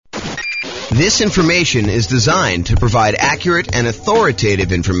This information is designed to provide accurate and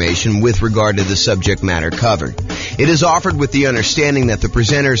authoritative information with regard to the subject matter covered. It is offered with the understanding that the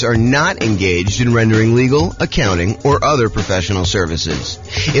presenters are not engaged in rendering legal, accounting, or other professional services.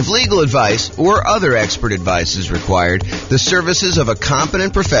 If legal advice or other expert advice is required, the services of a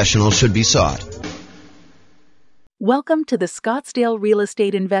competent professional should be sought. Welcome to the Scottsdale Real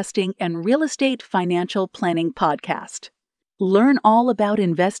Estate Investing and Real Estate Financial Planning Podcast. Learn all about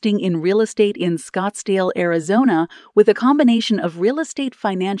investing in real estate in Scottsdale, Arizona, with a combination of real estate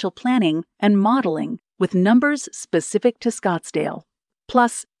financial planning and modeling with numbers specific to Scottsdale,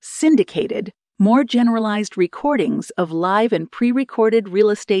 plus syndicated, more generalized recordings of live and pre-recorded real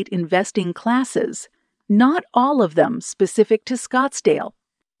estate investing classes, not all of them specific to Scottsdale.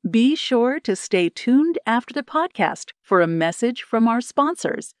 Be sure to stay tuned after the podcast for a message from our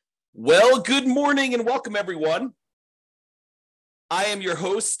sponsors. Well, good morning and welcome, everyone. I am your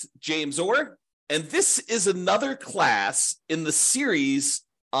host, James Orr, and this is another class in the series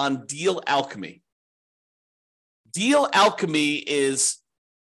on Deal Alchemy. Deal Alchemy is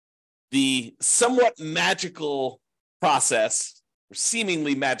the somewhat magical process, or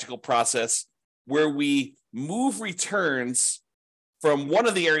seemingly magical process, where we move returns from one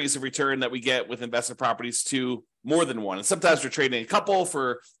of the areas of return that we get with investment properties to more than one. And sometimes we're trading a couple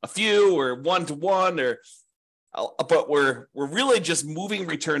for a few or one-to-one, but we're really just moving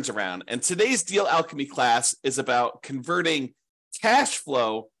returns around. And today's Deal Alchemy class is about converting cash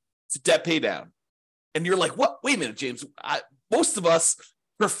flow to debt pay down. And you're like, what? Wait a minute, James. Most of us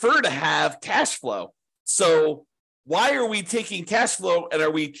prefer to have cash flow. So why are we taking cash flow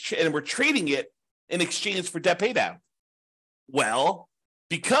and we're trading it in exchange for debt pay down? Well,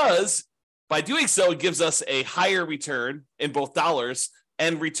 because by doing so, it gives us a higher return in both dollars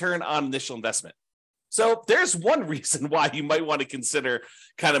and return on initial investment. So there's one reason why you might want to consider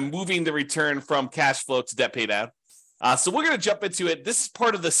kind of moving the return from cash flow to debt pay down. So we're going to jump into it. This is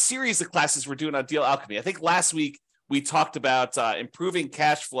part of the series of classes we're doing on Deal Alchemy. I think last week we talked about improving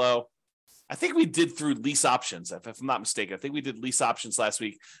cash flow. I think we did through lease options, if I'm not mistaken. I think we did lease options last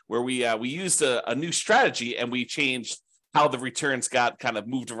week where we used a new strategy and we changed how the returns got kind of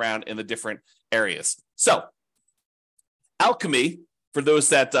moved around in the different areas. So alchemy, for those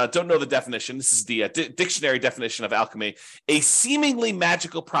that don't know the definition, this is the dictionary definition of alchemy, a seemingly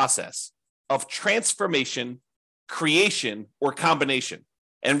magical process of transformation, creation, or combination.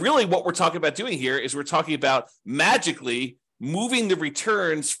 And really what we're talking about doing here is we're talking about magically moving the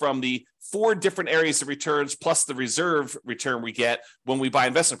returns from the four different areas of returns plus the reserve return we get when we buy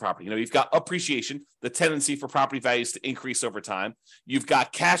investment property. You've got appreciation, the tendency for property values to increase over time. You've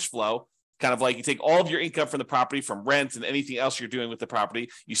got cash flow, kind of like you take all of your income from the property, from rent and anything else you're doing with the property.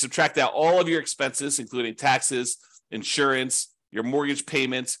 You subtract out all of your expenses, including taxes, insurance, your mortgage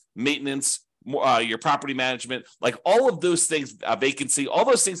payments, maintenance, your property management, like all of those things, vacancy, all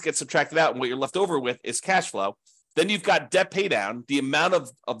those things get subtracted out. And what you're left over with is cash flow. Then you've got debt pay down, the amount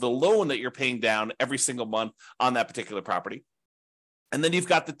of the loan that you're paying down every single month on that particular property. And then you've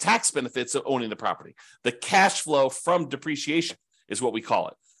got the tax benefits of owning the property. The cash flow from depreciation is what we call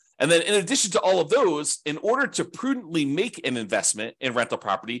it. And then in addition to all of those, in order to prudently make an investment in rental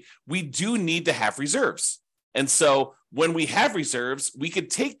property, we do need to have reserves. And so when we have reserves, we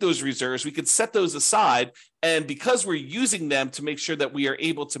could take those reserves, we could set those aside. And because we're using them to make sure that we are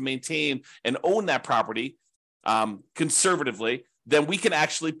able to maintain and own that property conservatively, then we can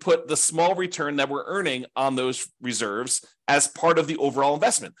actually put the small return that we're earning on those reserves as part of the overall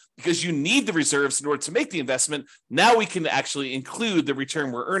investment. Because you need the reserves in order to make the investment, now we can actually include the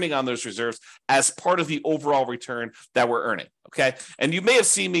return we're earning on those reserves as part of the overall return that we're earning, okay? And you may have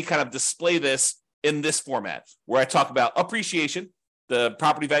seen me kind of display this in this format, where I talk about appreciation, the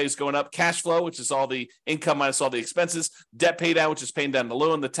property values going up, cash flow, which is all the income minus all the expenses, debt pay down, which is paying down the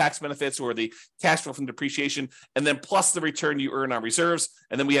loan, the tax benefits or the cash flow from depreciation, and then plus the return you earn on reserves.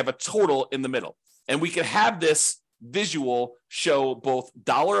 And then we have a total in the middle. And we can have this visual show both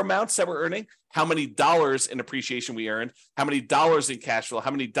dollar amounts that we're earning, how many dollars in appreciation we earned, how many dollars in cash flow,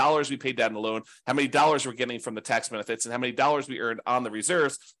 how many dollars we paid down the loan, how many dollars we're getting from the tax benefits, and how many dollars we earned on the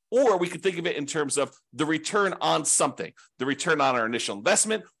reserves. Or we could think of it in terms of the return on something, the return on our initial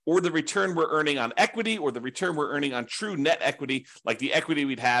investment, or the return we're earning on equity, or the return we're earning on true net equity, like the equity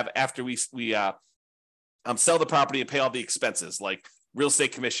we'd have after we sell the property and pay all the expenses, like real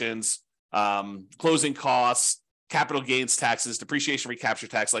estate commissions, closing costs, capital gains taxes, depreciation recapture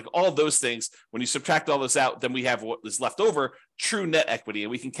tax, like all of those things. When you subtract all those out, then we have what is left over, true net equity,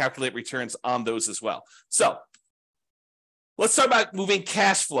 and we can calculate returns on those as well. So let's talk about moving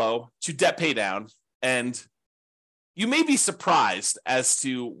cash flow to debt pay down. And, you may be surprised as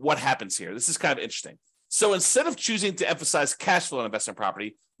to what happens here. This is kind of interesting. So instead of choosing to emphasize cash flow on investment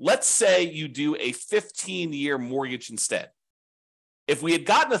property, let's say you do a 15-year mortgage instead. If we had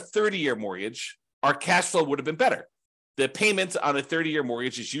gotten a 30-year mortgage, our cash flow would have been better. The payment on a 30-year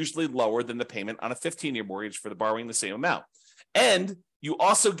mortgage is usually lower than the payment on a 15-year mortgage for the borrowing the same amount. And you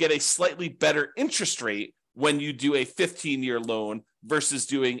also get a slightly better interest rate when you do a 15-year loan versus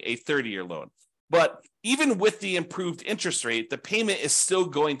doing a 30-year loan. But even with the improved interest rate, the payment is still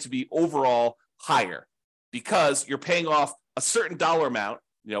going to be overall higher because you're paying off a certain dollar amount.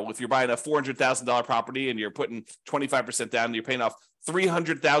 You know, if you're buying a $400,000 property and you're putting 25% down, and you're paying off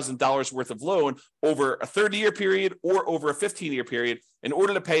 $300,000 worth of loan over a 30-year period or over a 15-year period. In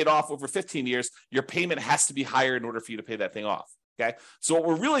order to pay it off over 15 years, your payment has to be higher in order for you to pay that thing off. Okay, so what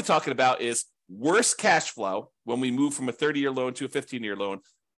we're really talking about is worse cash flow when we move from a 30-year loan to a 15-year loan,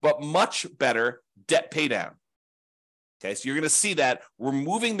 but much better debt pay down. Okay, so you're going to see that we're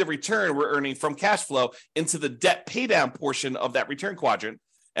moving the return we're earning from cash flow into the debt pay down portion of that return quadrant,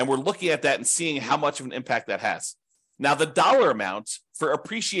 and we're looking at that and seeing how much of an impact that has. Now, the dollar amount for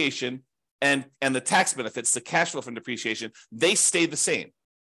appreciation and the tax benefits, the cash flow from depreciation, they stay the same.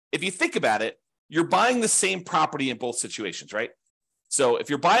 If you think about it, you're buying the same property in both situations, right? So if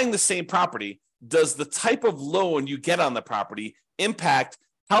you're buying the same property, does the type of loan you get on the property impact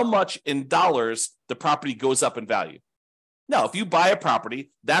how much in dollars the property goes up in value? No, if you buy a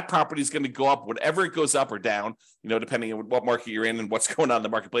property, that property is going to go up whatever it goes up or down, you know, depending on what market you're in and what's going on in the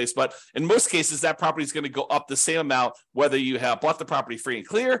marketplace. But in most cases, that property is going to go up the same amount, whether you have bought the property free and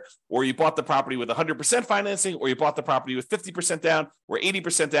clear, or you bought the property with 100% financing, or you bought the property with 50% down or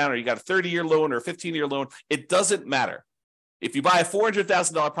 80% down, or you got a 30-year loan or a 15-year loan. It doesn't matter. If you buy a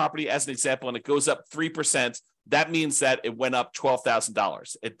 $400,000 property, as an example, and it goes up 3%, that means that it went up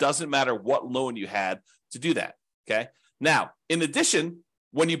 $12,000. It doesn't matter what loan you had to do that, okay? Now, in addition,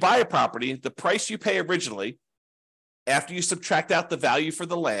 when you buy a property, the price you pay originally, after you subtract out the value for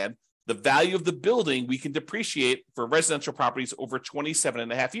the land, the value of the building we can depreciate for residential properties over 27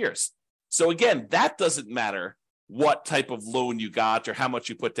 and a half years. So again, that doesn't matter what type of loan you got or how much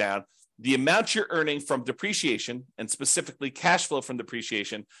you put down. The amount you're earning from depreciation, and specifically cash flow from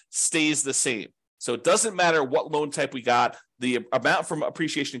depreciation, stays the same. So it doesn't matter what loan type we got, the amount from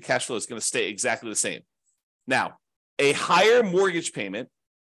appreciation and cash flow is going to stay exactly the same. Now, a higher mortgage payment,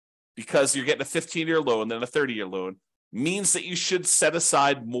 because you're getting a 15-year loan than a 30-year loan, means that you should set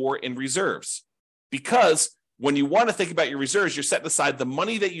aside more in reserves. Because when you want to think about your reserves, you're setting aside the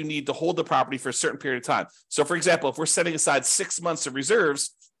money that you need to hold the property for a certain period of time. So for example, if we're setting aside 6 months of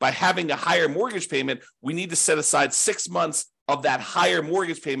reserves, by having a higher mortgage payment, we need to set aside 6 months of that higher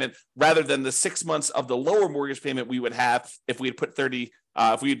mortgage payment rather than the 6 months of the lower mortgage payment we would have if we had put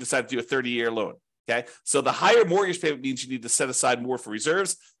if we had decided to do a 30-year loan. Okay, so the higher mortgage payment means you need to set aside more for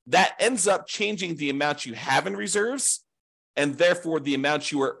reserves. That ends up changing the amount you have in reserves, and therefore the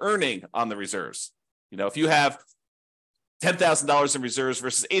amount you are earning on the reserves. You know, if you have $10,000 in reserves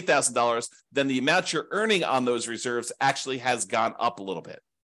versus $8,000, then the amount you're earning on those reserves actually has gone up a little bit.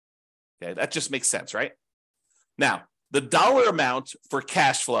 Okay, that just makes sense, right? Now, the dollar amount for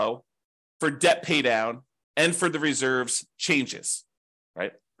cash flow, for debt pay down, and for the reserves changes,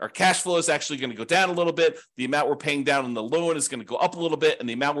 right? Our cash flow is actually going to go down a little bit. The amount we're paying down on the loan is going to go up a little bit, and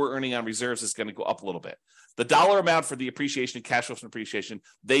the amount we're earning on reserves is going to go up a little bit. The dollar amount for the appreciation and cash flow from appreciation,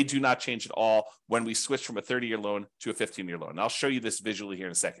 they do not change at all when we switch from a 30-year loan to a 15-year loan. And I'll show you this visually here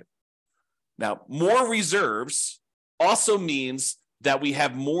in a second. Now, more reserves also means that we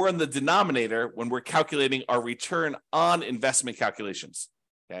have more in the denominator when we're calculating our return on investment calculations,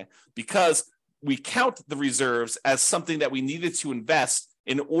 okay? Because we count the reserves as something that we needed to invest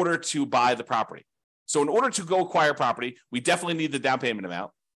in order to buy the property. So in order to go acquire property, we definitely need the down payment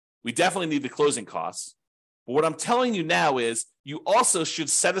amount. We definitely need the closing costs. But what I'm telling you now is you also should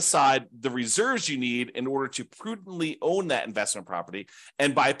set aside the reserves you need in order to prudently own that investment property.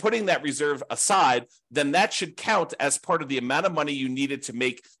 And by putting that reserve aside, then that should count as part of the amount of money you needed to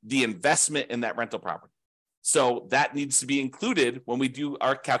make the investment in that rental property. So that needs to be included when we do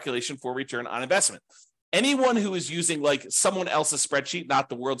our calculation for return on investment. Anyone who is using like someone else's spreadsheet, not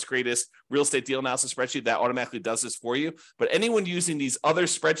the world's greatest real estate deal analysis spreadsheet that automatically does this for you, but anyone using these other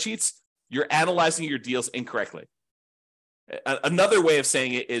spreadsheets, you're analyzing your deals incorrectly. Another way of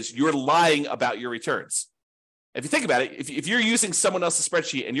saying it is you're lying about your returns. If you think about it, if you're using someone else's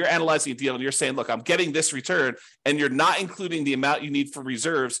spreadsheet and you're analyzing a deal and you're saying, look, I'm getting this return, and you're not including the amount you need for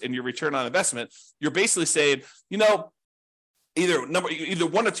reserves in your return on investment, you're basically saying, you know, either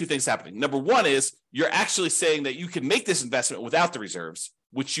one or two things happening. Number one is you're actually saying that you can make this investment without the reserves,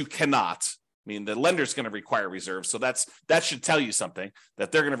 which you cannot. I mean, the lender's going to require reserves. So that should tell you something,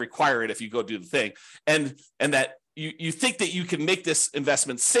 that they're going to require it if you go do the thing. And that you think that you can make this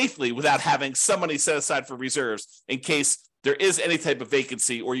investment safely without having some money set aside for reserves in case there is any type of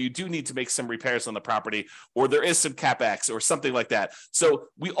vacancy, or you do need to make some repairs on the property, or there is some CapEx or something like that. So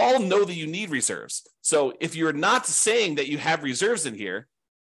we all know that you need reserves. So if you're not saying that you have reserves in here,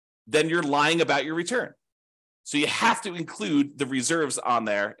 then you're lying about your return. So you have to include the reserves on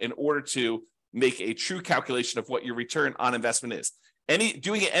there in order to make a true calculation of what your return on investment is.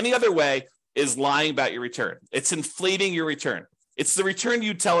 Doing it any other way is lying about your return. It's inflating your return. It's the return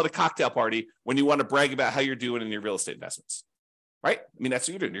you tell at a cocktail party when you want to brag about how you're doing in your real estate investments, right? I mean, that's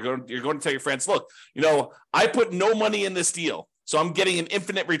what you're doing. You're going to tell your friends, look, I put no money in this deal, so I'm getting an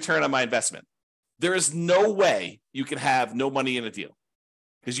infinite return on my investment. There is no way you can have no money in a deal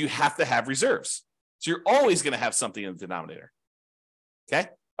because you have to have reserves. So you're always going to have something in the denominator. Okay?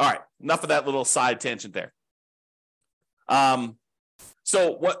 All right. Enough of that little side tangent there.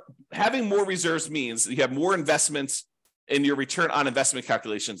 So what having more reserves means you have more investments in your return on investment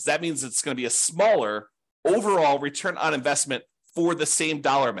calculations. That means it's going to be a smaller overall return on investment for the same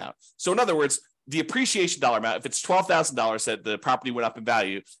dollar amount. So in other words, the appreciation dollar amount, if it's $12,000 that the property went up in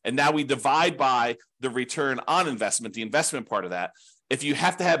value, and now we divide by the return on investment, the investment part of that, if you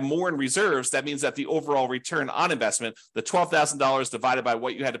have to have more in reserves, that means that the overall return on investment, the $12,000 divided by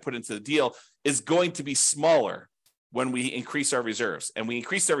what you had to put into the deal, is going to be smaller when we increase our reserves. And we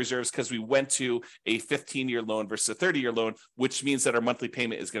increased our reserves because we went to a 15-year loan versus a 30-year loan, which means that our monthly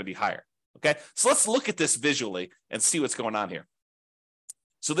payment is going to be higher. Okay, so let's look at this visually and see what's going on here.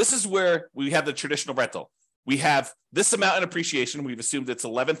 So this is where we have the traditional rental. We have this amount in appreciation. We've assumed it's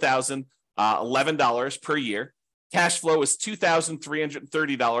 $11,011 per year. Cash flow is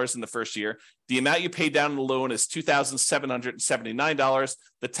 $2,330 in the first year. The amount you pay down in the loan is $2,779.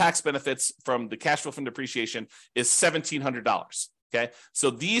 The tax benefits from the cash flow from depreciation is $1,700. Okay, so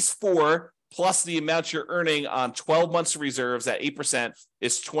these four plus the amount you're earning on 12 months of reserves at 8%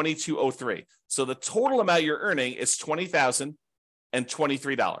 is $2,203. So the total amount you're earning is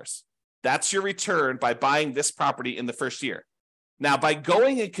 $20,023. That's your return by buying this property in the first year. Now, by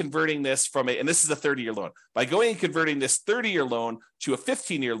going and converting this and this is a 30-year loan, by going and converting this 30-year loan to a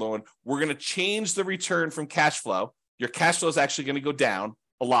 15-year loan, we're going to change the return from cash flow. Your cash flow is actually going to go down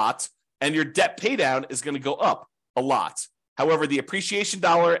a lot, and your debt pay down is going to go up a lot. However, the appreciation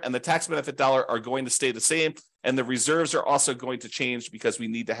dollar and the tax benefit dollar are going to stay the same, and the reserves are also going to change because we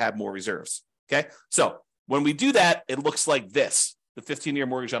need to have more reserves. Okay, so when we do that, it looks like this, the 15-year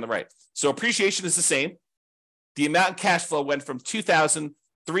mortgage on the right. So appreciation is the same. The amount in cash flow went from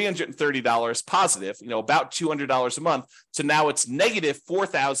 $2,330 positive, about $200 a month, to now it's negative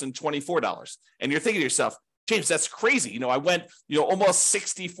 $4,024. And you're thinking to yourself, James, that's crazy. I went, almost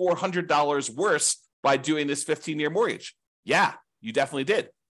 $6,400 worse by doing this 15-year mortgage. Yeah, you definitely did.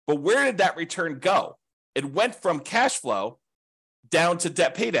 But where did that return go? It went from cash flow down to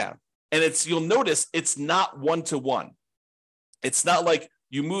debt pay down. And you'll notice it's not one-to-one. It's not like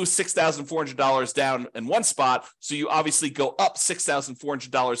you move $6,400 down in one spot, so you obviously go up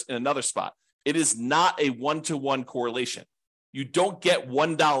 $6,400 in another spot. It is not a one-to-one correlation. You don't get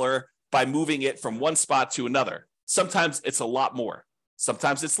 $1 by moving it from one spot to another. Sometimes it's a lot more.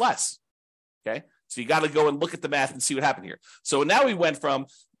 Sometimes it's less. Okay, so you got to go and look at the math and see what happened here. So now we went from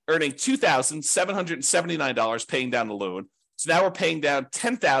earning $2,779 paying down the loan. So now we're paying down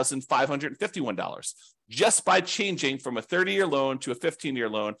 $10,551. Just by changing from a 30-year loan to a 15-year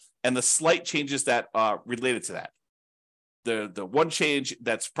loan and the slight changes that are related to that. The one change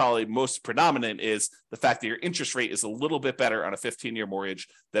that's probably most predominant is the fact that your interest rate is a little bit better on a 15-year mortgage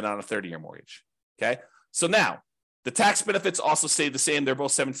than on a 30-year mortgage. Okay, so now the tax benefits also stay the same. They're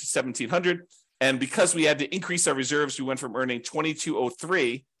both $1,700. And because we had to increase our reserves, we went from earning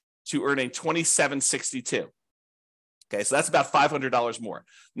 $2,203 to earning $2,762. Okay, so that's about $500 more.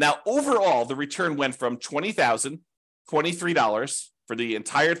 Now, overall, the return went from $20,023 for the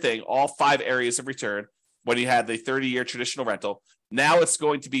entire thing, all 5 areas of return, when you had the 30-year traditional rental. Now it's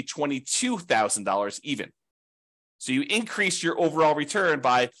going to be $22,000 even. So you increase your overall return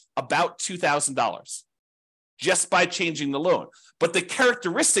by about $2,000 just by changing the loan. But the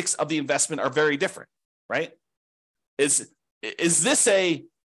characteristics of the investment are very different, right? Is this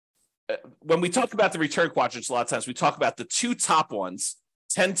when we talk about the return quadrants, a lot of times we talk about the 2 top ones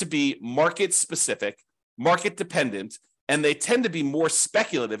tend to be market specific, market dependent, and they tend to be more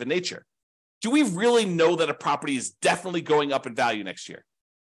speculative in nature. Do we really know that a property is definitely going up in value next year?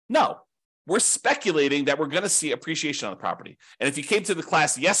 No. we're speculating that we're going to see appreciation on the property. And if you came to the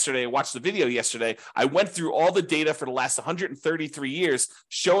class yesterday, watched the video yesterday, I went through all the data for the last 133 years,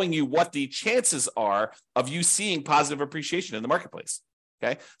 showing you what the chances are of you seeing positive appreciation in the marketplace.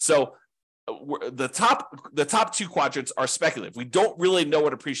 Okay, so the top two quadrants are speculative. We don't really know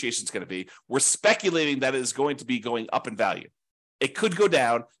what appreciation is going to be. We're speculating that it is going to be going up in value. It could go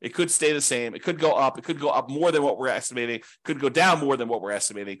down. It could stay the same. It could go up. It could go up more than what we're estimating. It could go down more than what we're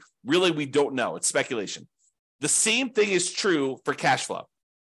estimating. Really, we don't know. It's speculation. The same thing is true for cash flow.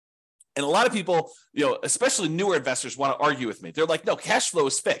 And a lot of people, especially newer investors, want to argue with me. They're like, no, cash flow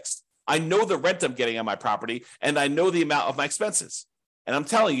is fixed. I know the rent I'm getting on my property, and I know the amount of my expenses. And I'm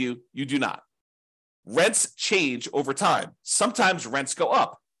telling you, you do not. Rents change over time. Sometimes rents go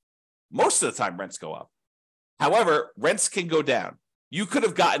up. Most of the time, rents go up. However, rents can go down. You could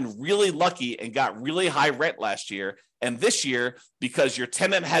have gotten really lucky and got really high rent last year. And this year, because your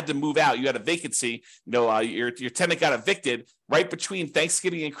tenant had to move out, you had a vacancy, your tenant got evicted right between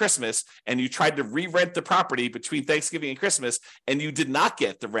Thanksgiving and Christmas, and you tried to re-rent the property between Thanksgiving and Christmas, and you did not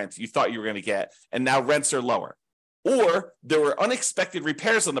get the rent you thought you were going to get, and now rents are lower. Or there were unexpected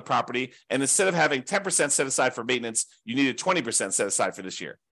repairs on the property, and instead of having 10% set aside for maintenance, you needed 20% set aside for this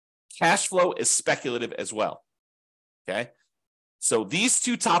year. Cash flow is speculative as well. Okay, so these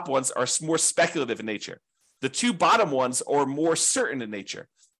two top ones are more speculative in nature. The two bottom ones are more certain in nature.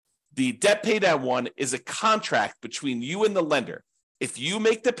 The debt paydown one is a contract between you and the lender. If you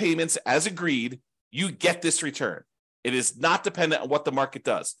make the payments as agreed, you get this return. It is not dependent on what the market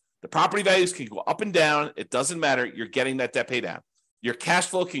does. The property values can go up and down. It doesn't matter. You're getting that debt paydown. Your cash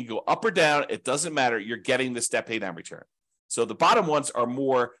flow can go up or down. It doesn't matter. You're getting this debt paydown return. So the bottom ones are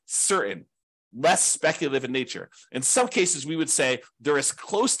more certain, less speculative in nature. In some cases, we would say they're as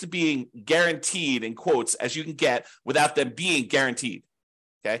close to being guaranteed, in quotes, as you can get without them being guaranteed.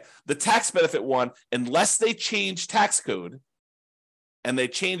 Okay. The tax benefit one, unless they change tax code and they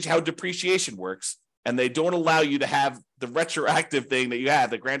change how depreciation works, and they don't allow you to have the retroactive thing that you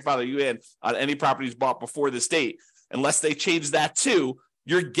had, the grandfather you in on any properties bought before this date, unless they change that too,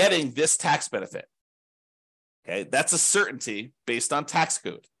 you're getting this tax benefit. Okay. That's a certainty based on tax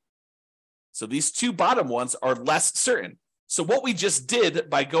code. So these two bottom ones are less certain. So what we just did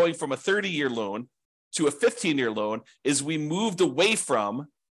by going from a 30-year loan to a 15-year loan is we moved away from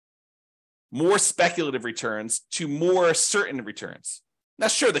more speculative returns to more certain returns. Now,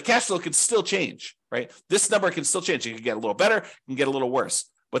 sure, the cash flow can still change, right? This number can still change. It can get a little better, it can get a little worse.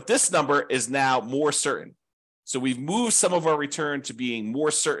 But this number is now more certain. So we've moved some of our return to being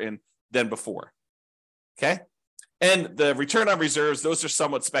more certain than before. Okay? And the return on reserves, those are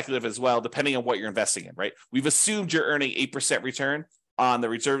somewhat speculative as well, depending on what you're investing in, right? We've assumed you're earning 8% return on the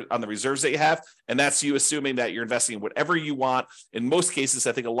reserves that you have, and that's you assuming that you're investing in whatever you want. In most cases,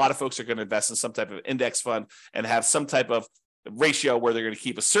 I think a lot of folks are going to invest in some type of index fund and have some type of ratio where they're going to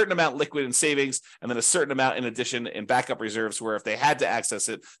keep a certain amount liquid in savings and then a certain amount in addition in backup reserves, where if they had to access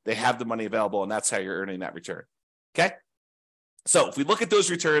it, they have the money available, and that's how you're earning that return. Okay? So if we look at those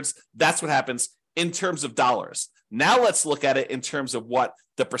returns, that's what happens in terms of dollars. Now let's look at it in terms of what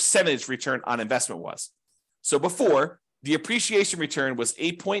the percentage return on investment was. So before, the appreciation return was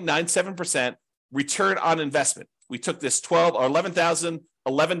 8.97% return on investment. We took this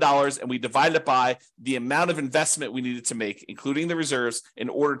 $11,011 and we divided it by the amount of investment we needed to make, including the reserves, in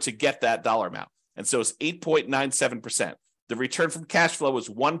order to get that dollar amount. And so it's 8.97%. The return from cash flow was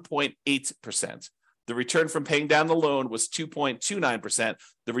 1.8%. The return from paying down the loan was 2.29%.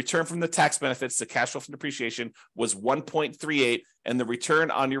 The return from the tax benefits, the cash flow from depreciation, was 1.38%, and the return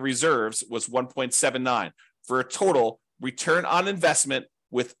on your reserves was 1.79%, for a total return on investment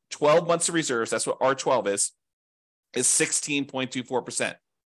with 12 months of reserves, that's what R12 is 16.24%.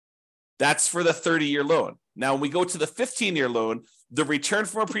 That's for the 30-year loan. Now, when we go to the 15-year loan, the return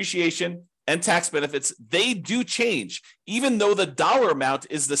from appreciation and tax benefits, they do change, even though the dollar amount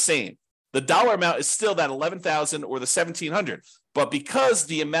is the same. The dollar amount is still that $11,000 or the $1,700, but because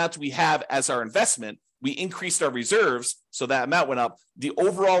the amount we have as our investment, we increased our reserves, so that amount went up. The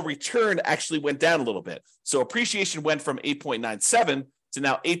overall return actually went down a little bit. So appreciation went from 8.97 to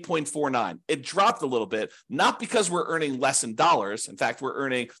now 8.49. It dropped a little bit, not because we're earning less in dollars. In fact, we're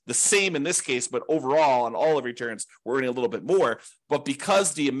earning the same in this case, but overall on all of returns, we're earning a little bit more, but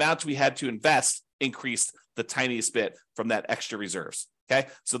because the amount we had to invest increased the tiniest bit from that extra reserves. Okay,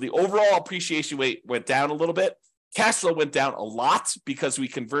 so the overall appreciation rate went down a little bit. Cash flow went down a lot because we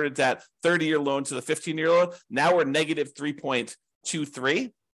converted that 30-year loan to the 15-year loan. Now we're negative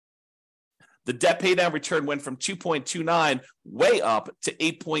 3.23. The debt paydown return went from 2.29 way up to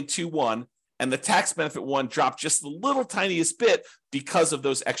 8.21, And the tax benefit one dropped just the little tiniest bit because of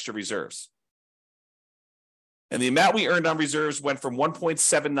those extra reserves. And the amount we earned on reserves went from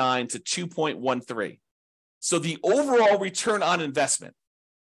 1.79 to 2.13. So the overall return on investment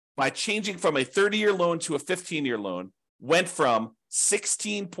by changing from a 30-year loan to a 15-year loan went from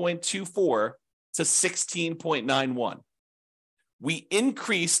 16.24 to 16.91. We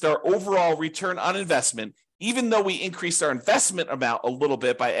increased our overall return on investment, even though we increased our investment amount a little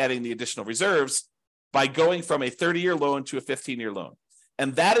bit by adding the additional reserves, by going from a 30-year loan to a 15-year loan.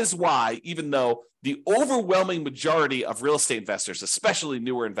 And that is why, even though the overwhelming majority of real estate investors, especially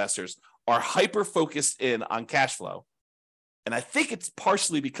newer investors, are hyper-focused in on cash flow, and I think it's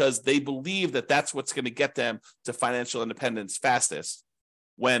partially because they believe that that's what's going to get them to financial independence fastest,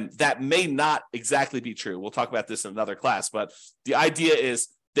 when that may not exactly be true. We'll talk about this in another class, but the idea is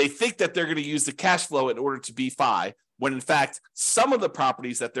they think that they're going to use the cash flow in order to be FI, when in fact, some of the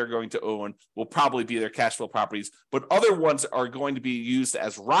properties that they're going to own will probably be their cash flow properties, but other ones are going to be used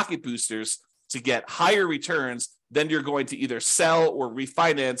as rocket boosters to get higher returns. Then you're going to either sell or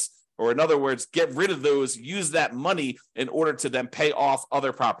refinance, or in other words, get rid of those, use that money in order to then pay off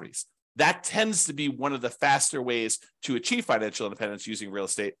other properties. That tends to be one of the faster ways to achieve financial independence using real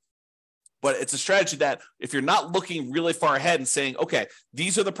estate. But it's a strategy that if you're not looking really far ahead and saying, okay,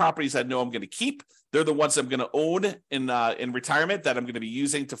 these are the properties I know I'm going to keep, they're the ones I'm going to own in retirement that I'm going to be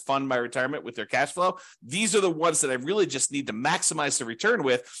using to fund my retirement with their cash flow. These are the ones that I really just need to maximize the return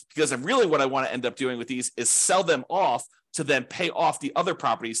with, because really what I want to end up doing with these is sell them off to then pay off the other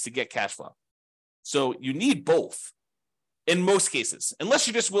properties to get cash flow. So you need both in most cases, unless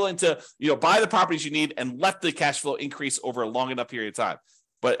you're just willing to, buy the properties you need and let the cash flow increase over a long enough period of time.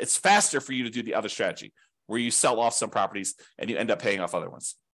 But it's faster for you to do the other strategy, where you sell off some properties and you end up paying off other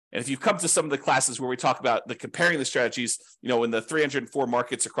ones. And if you come to some of the classes where we talk about the comparing the strategies, in the 304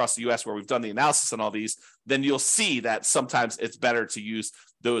 markets across the US where we've done the analysis on all these, then you'll see that sometimes it's better to use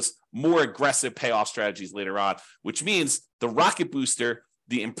those more aggressive payoff strategies later on, which means the rocket booster,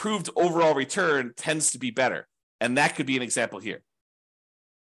 the improved overall return tends to be better. And that could be an example here.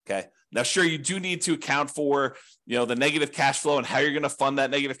 Okay. Now, sure, you do need to account for, the negative cash flow and how you're going to fund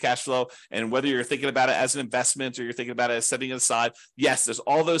that negative cash flow, and whether you're thinking about it as an investment or you're thinking about it as setting it aside. Yes, there's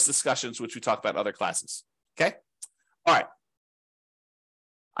all those discussions, which we talk about in other classes. Okay. All right.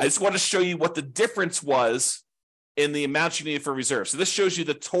 I just want to show you what the difference was in the amount you needed for reserves. So this shows you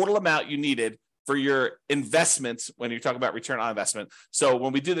the total amount you needed for your investments when you're talking about return on investment. So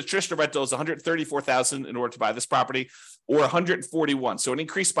when we do the traditional rental, it's $134,000 in order to buy this property, or $141,000. So it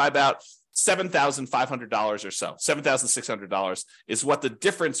increased by about $7,500 or so. $7,600 is what the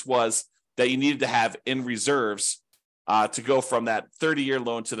difference was that you needed to have in reserves to go from that 30-year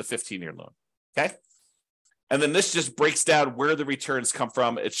loan to the 15-year loan. Okay. And then this just breaks down where the returns come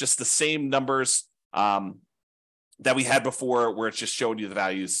from. It's just the same numbers that we had before, where it's just showing you the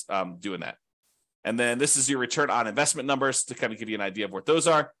values doing that. And then this is your return on investment numbers to kind of give you an idea of what those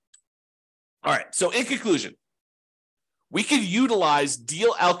are. All right. So in conclusion, we could utilize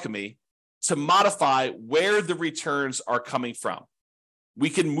deal alchemy to modify where the returns are coming from. We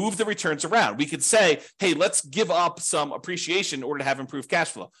can move the returns around. We could say, hey, let's give up some appreciation in order to have improved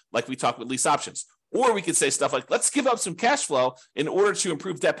cash flow, like we talked with lease options. Or we could say stuff like, let's give up some cash flow in order to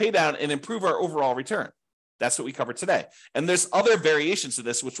improve debt pay down and improve our overall return. That's what we covered today. And there's other variations to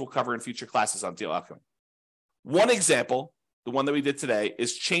this, which we'll cover in future classes on deal alchemy. One example, the one that we did today,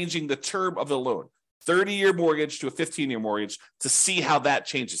 is changing the term of the loan, 30-year mortgage to a 15-year mortgage, to see how that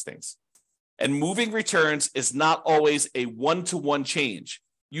changes things. And moving returns is not always a one-to-one change.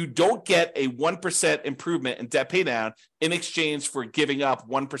 You don't get a 1% improvement in debt pay down in exchange for giving up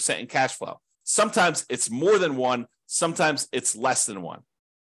 1% in cash flow. Sometimes it's more than one, sometimes it's less than one.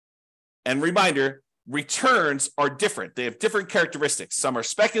 And reminder, returns are different. They have different characteristics. Some are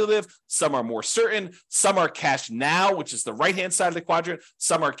speculative, some are more certain, some are cash now, which is the right-hand side of the quadrant,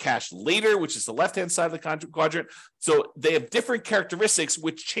 some are cash later, which is the left-hand side of the quadrant. So they have different characteristics,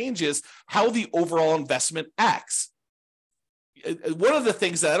 which changes how the overall investment acts. One of the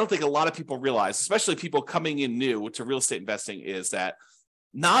things that I don't think a lot of people realize, especially people coming in new to real estate investing, is that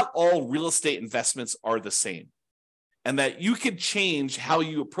not all real estate investments are the same, and that you can change how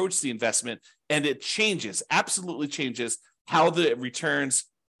you approach the investment, and it changes, absolutely changes how the returns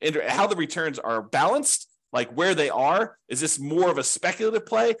are balanced, like where they are. Is this more of a speculative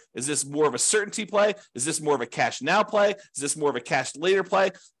play? Is this more of a certainty play? Is this more of a cash now play? Is this more of a cash later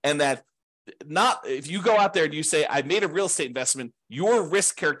play? And that not, if you go out there and you say, I made a real estate investment, your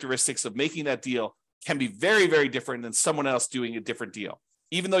risk characteristics of making that deal can be very, very different than someone else doing a different deal,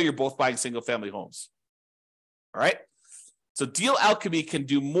 even though you're both buying single family homes. All right. So Deal Alchemy can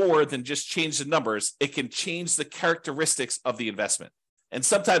do more than just change the numbers. It can change the characteristics of the investment. And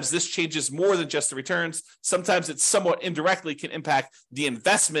sometimes this changes more than just the returns. Sometimes it somewhat indirectly can impact the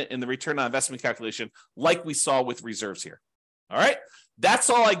investment in the return on investment calculation, like we saw with reserves here. All right, that's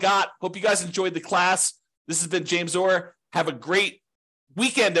all I got. Hope you guys enjoyed the class. This has been James Orr. Have a great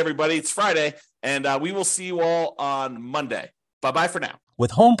weekend, everybody. It's Friday, and we will see you all on Monday. Bye-bye for now.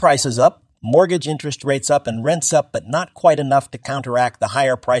 With home prices up, mortgage interest rates up, and rents up, but not quite enough to counteract the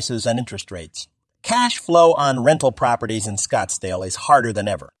higher prices and interest rates, cash flow on rental properties in Scottsdale is harder than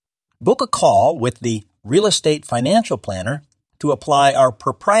ever. Book a call with the Real Estate Financial Planner to apply our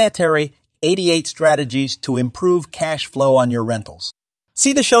proprietary 88 strategies to improve cash flow on your rentals.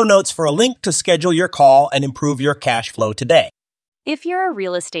 See the show notes for a link to schedule your call and improve your cash flow today. If you're a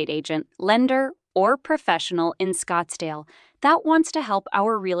real estate agent, lender, or professional in Scottsdale that wants to help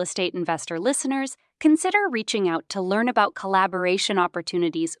our real estate investor listeners, consider reaching out to learn about collaboration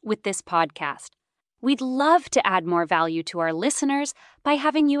opportunities with this podcast. We'd love to add more value to our listeners by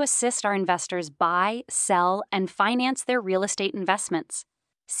having you assist our investors buy, sell, and finance their real estate investments.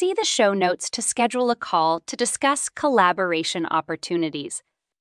 See the show notes to schedule a call to discuss collaboration opportunities.